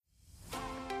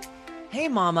Hey,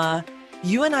 Mama.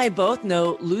 You and I both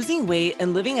know losing weight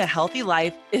and living a healthy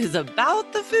life is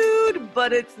about the food,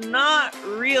 but it's not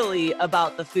really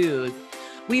about the food.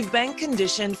 We've been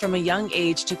conditioned from a young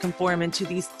age to conform into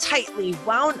these tightly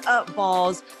wound up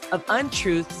balls of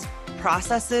untruths,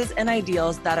 processes, and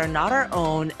ideals that are not our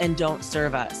own and don't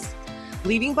serve us,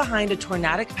 leaving behind a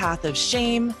tornadic path of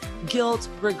shame, guilt,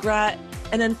 regret,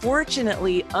 and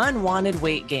unfortunately, unwanted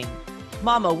weight gain.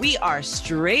 Mama, we are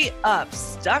straight up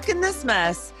stuck in this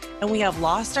mess, and we have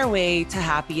lost our way to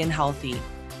happy and healthy.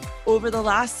 Over the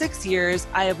last 6 years,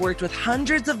 I have worked with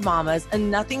hundreds of mamas, and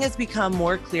nothing has become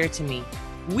more clear to me.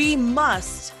 We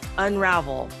must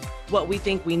unravel what we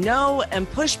think we know and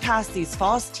push past these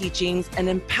false teachings and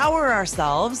empower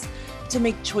ourselves to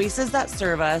make choices that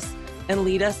serve us and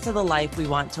lead us to the life we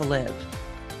want to live.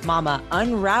 Mama,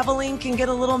 unraveling can get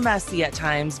a little messy at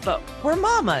times, but we're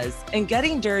mamas, and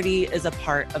getting dirty is a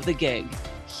part of the gig.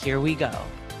 Here we go.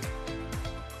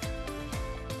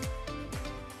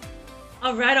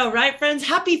 All right, friends.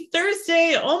 Happy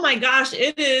Thursday. Oh my gosh,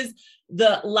 it is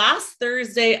the last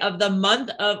Thursday of the month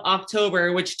of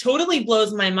October, which totally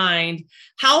blows my mind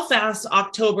how fast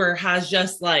October has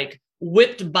just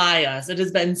whipped by us. It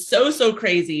has been so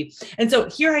crazy. And so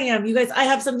here I am, you guys, I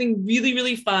have something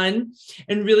really fun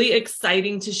and really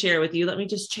exciting to share with you. Let me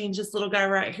just change this little guy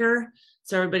right here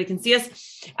so everybody can see us.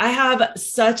 I have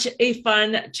such a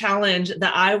fun challenge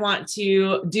that I want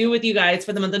to do with you guys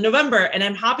for the month of November. And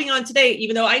I'm hopping on today,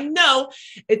 even though I know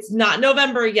it's not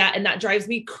November yet. And that drives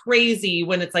me crazy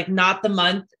when it's not the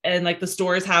month and the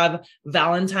stores have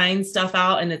Valentine's stuff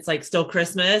out and it's still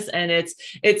Christmas and it's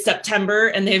September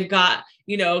and they've got,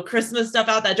 Christmas stuff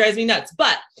out. That drives me nuts.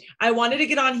 But I wanted to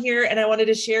get on here and I wanted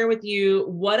to share with you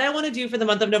what I want to do for the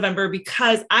month of November,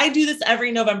 because I do this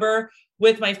every November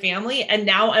with my family. And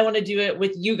now I want to do it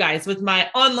with you guys, with my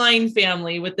online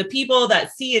family, with the people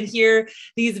that see and hear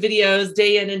these videos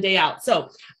day in and day out. So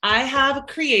I have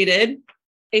created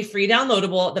a free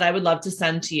downloadable that I would love to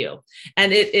send to you.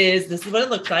 And this is what it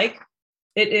looks like.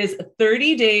 It is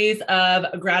 30 days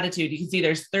of gratitude. You can see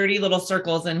there's 30 little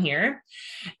circles in here.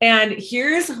 And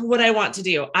here's what I want to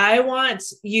do. I'm going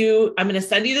to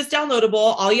send you this downloadable.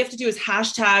 All you have to do is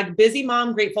hashtag busy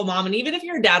mom, grateful mom. And even if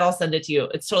you're a dad, I'll send it to you.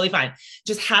 It's totally fine.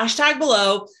 Just hashtag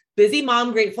below busy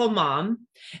mom, grateful mom.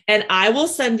 And I will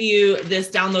send you this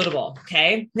downloadable.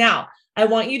 Okay. Now, I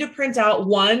want you to print out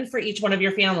one for each one of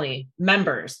your family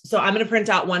members. So I'm going to print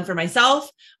out one for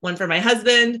myself, one for my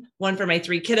husband, one for my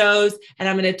 3 kiddos, and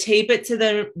I'm going to tape it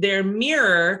to their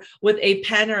mirror with a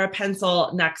pen or a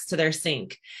pencil next to their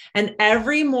sink. And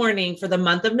every morning for the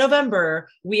month of November,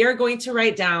 we are going to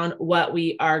write down what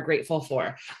we are grateful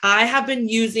for. I have been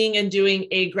using and doing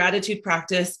a gratitude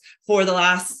practice for the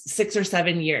last 6 or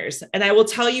 7 years. And I will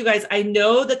tell you guys, I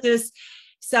know that this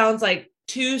sounds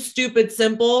too stupid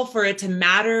simple for it to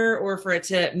matter or for it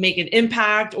to make an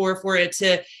impact or for it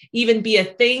to even be a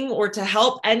thing or to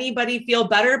help anybody feel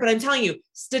better. But I'm telling you,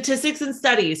 statistics and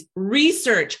studies,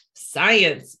 research,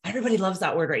 science, everybody loves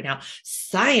that word right now.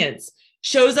 Science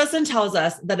shows us and tells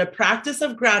us that a practice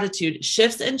of gratitude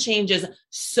shifts and changes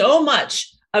so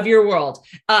much of your world.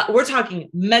 We're talking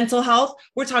mental health.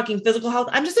 We're talking physical health.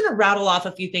 I'm just going to rattle off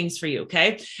a few things for you.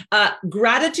 Okay.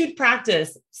 Gratitude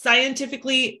practice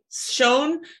scientifically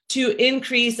shown to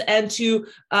increase and to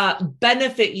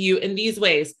benefit you in these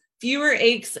ways: fewer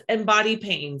aches and body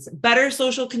pains, better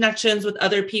social connections with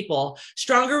other people,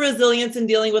 stronger resilience in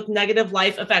dealing with negative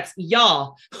life effects.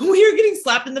 Y'all, we are getting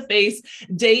slapped in the face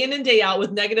day in and day out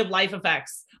with negative life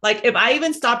effects. If I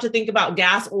even stop to think about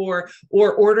gas or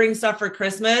ordering stuff for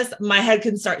Christmas, my head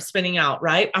can start spinning out,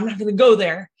 right? I'm not going to go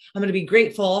there. I'm going to be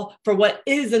grateful for what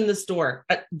is in the store.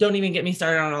 Don't even get me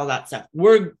started on all that stuff.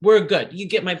 We're good. You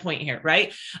get my point here,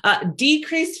 right?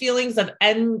 Decreased feelings of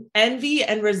envy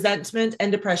and resentment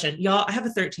and depression. Y'all, I have a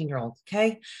 13-year-old,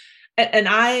 okay? And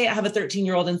I have a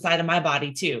 13-year-old inside of my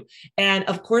body too. And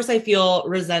of course I feel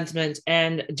resentment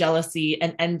and jealousy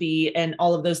and envy and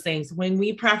all of those things. When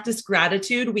we practice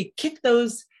gratitude, we kick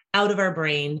those out of our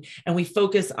brain and we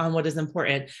focus on what is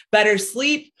important. Better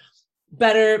sleep,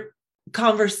 better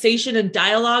conversation and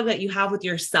dialogue that you have with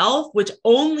yourself, which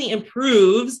only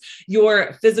improves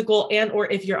your physical and, or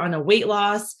if you're on a weight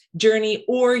loss journey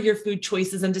or your food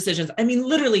choices and decisions. I mean,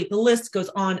 literally the list goes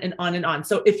on and on and on.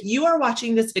 So if you are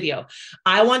watching this video,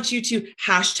 I want you to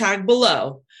hashtag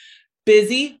below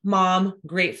Busy Mom,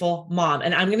 Grateful Mom.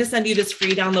 And I'm going to send you this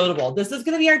free downloadable. This is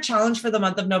going to be our challenge for the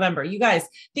month of November. You guys,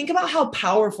 think about how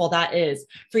powerful that is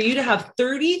for you to have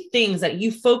 30 things that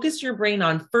you focus your brain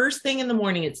on first thing in the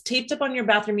morning. It's taped up on your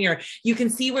bathroom mirror. You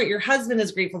can see what your husband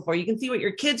is grateful for. You can see what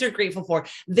your kids are grateful for.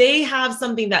 They have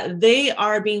something that they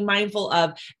are being mindful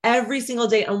of every single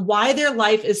day, and why their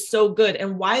life is so good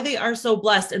and why they are so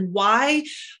blessed and why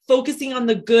focusing on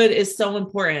the good is so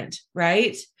important,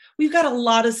 right? We've got a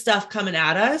lot of stuff coming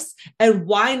at us, and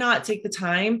why not take the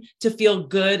time to feel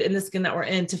good in the skin that we're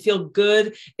in, to feel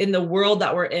good in the world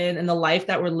that we're in and the life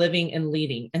that we're living and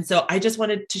leading. And so I just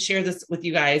wanted to share this with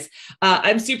you guys.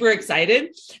 I'm super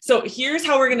excited. So here's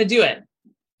how we're going to do it.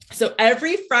 So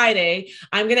every Friday,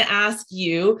 I'm going to ask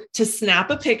you to snap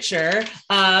a picture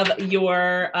of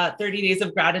your 30 days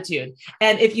of gratitude.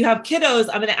 And if you have kiddos,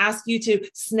 I'm going to ask you to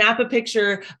snap a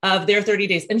picture of their 30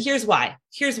 days. And here's why.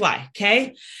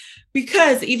 Okay?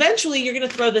 Because eventually you're going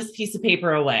to throw this piece of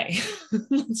paper away.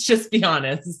 Let's just be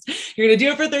honest. You're going to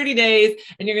do it for 30 days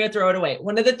and you're going to throw it away.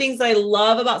 One of the things I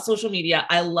love about social media,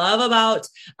 I love about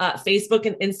Facebook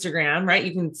and Instagram, right?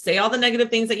 You can say all the negative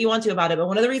things that you want to about it. But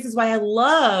one of the reasons why I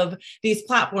love these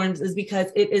platforms is because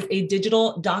it is a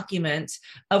digital document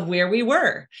of where we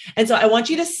were. And so I want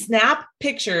you to snap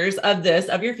pictures of this,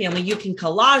 of your family. You can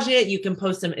collage it. You can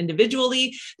post them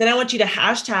individually. Then I want you to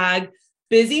hashtag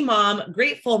Busy Mom,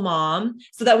 Grateful Mom,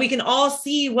 so that we can all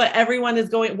see what everyone is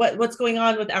what's going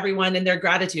on with everyone and their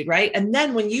gratitude, right? And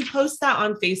then when you post that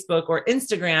on Facebook or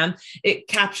Instagram, it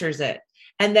captures it.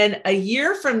 And then a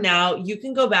year from now, you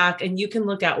can go back and you can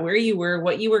look at where you were,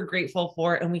 what you were grateful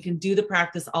for, and we can do the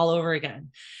practice all over again.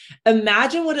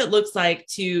 Imagine what it looks like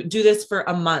to do this for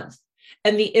a month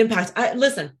and the impact.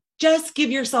 Listen, just give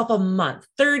yourself a month,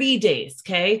 30 days,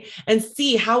 okay? And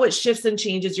see how it shifts and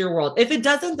changes your world. If it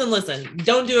doesn't, then listen,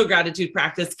 don't do a gratitude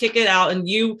practice, kick it out. And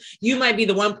you might be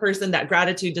the one person that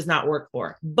gratitude does not work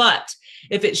for. But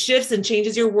if it shifts and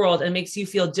changes your world and makes you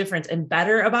feel different and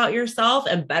better about yourself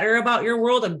and better about your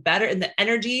world and better, and the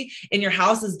energy in your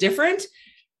house is different,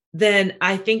 then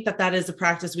I think that is a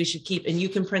practice we should keep. And you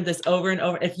can print this over and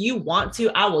over. If you want to,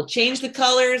 I will change the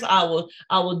colors. I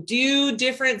will do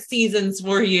different seasons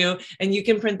for you. And you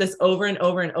can print this over and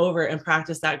over and over and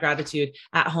practice that gratitude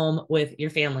at home with your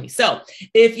family. So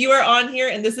if you are on here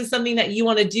and this is something that you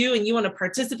want to do and you want to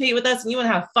participate with us and you want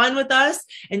to have fun with us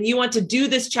and you want to do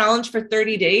this challenge for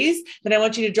 30 days, then I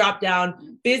want you to drop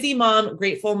down Busy Mom,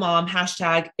 Grateful Mom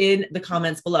hashtag in the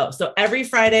comments below. So every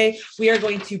Friday we are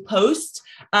going to post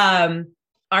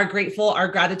our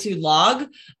gratitude log,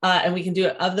 and we can do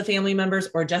it of the family members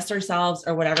or just ourselves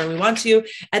or whatever we want to.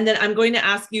 And then I'm going to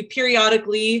ask you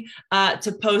periodically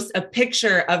to post a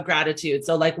picture of gratitude.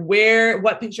 So like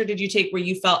what picture did you take where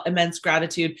you felt immense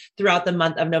gratitude throughout the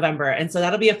month of November? And so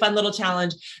that'll be a fun little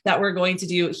challenge that we're going to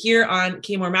do here on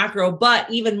K More Macro, but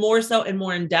even more so and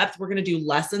more in depth, we're going to do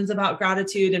lessons about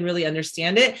gratitude and really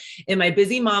understand it in my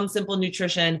Busy Mom Simple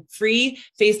Nutrition free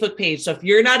Facebook page. So if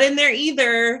you're not in there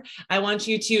either, I want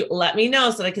you to let me know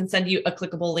so that I can send you a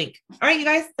clickable link. All right, you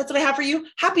guys, that's what I have for you.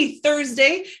 Happy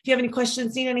Thursday. If you have any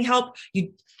questions, need any help,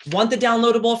 you want the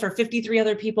downloadable for 53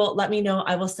 other people, let me know.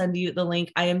 I will send you the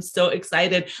link. I am so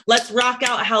excited. Let's rock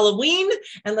out Halloween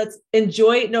and let's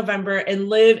enjoy November and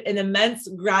live in immense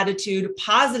gratitude,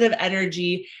 positive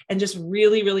energy, and just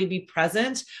really, really be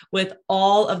present with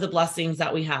all of the blessings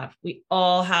that we have. We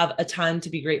all have a ton to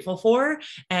be grateful for,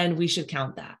 and we should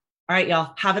count that. All right,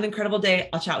 y'all, have an incredible day.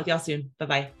 I'll chat with y'all soon.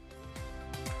 Bye-bye.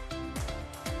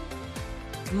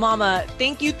 Mama,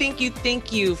 thank you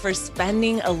for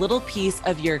spending a little piece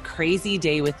of your crazy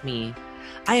day with me.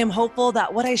 I am hopeful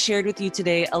that what I shared with you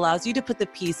today allows you to put the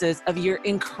pieces of your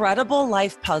incredible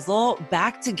life puzzle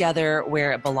back together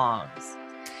where it belongs.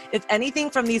 If anything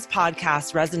from these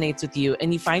podcasts resonates with you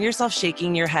and you find yourself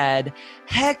shaking your head,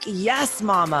 heck yes,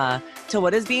 mama, to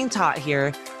what is being taught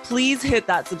here, please hit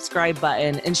that subscribe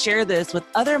button and share this with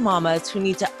other mamas who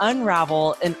need to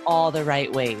unravel in all the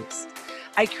right ways.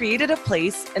 I created a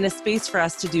place and a space for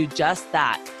us to do just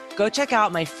that. Go check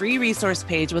out my free resource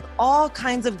page with all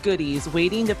kinds of goodies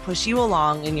waiting to push you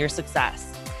along in your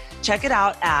success. Check it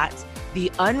out at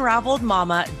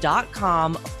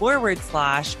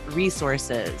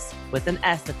theunraveledmama.com/resources with an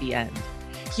S at the end.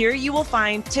 Here you will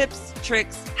find tips,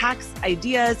 tricks, hacks,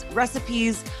 ideas,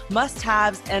 recipes,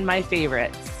 must-haves, and my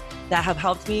favorites that have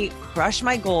helped me crush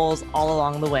my goals all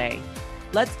along the way.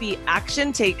 Let's be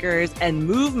action takers and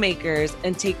move makers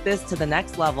and take this to the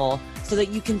next level so that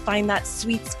you can find that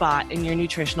sweet spot in your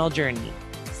nutritional journey.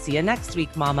 See you next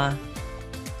week, mama.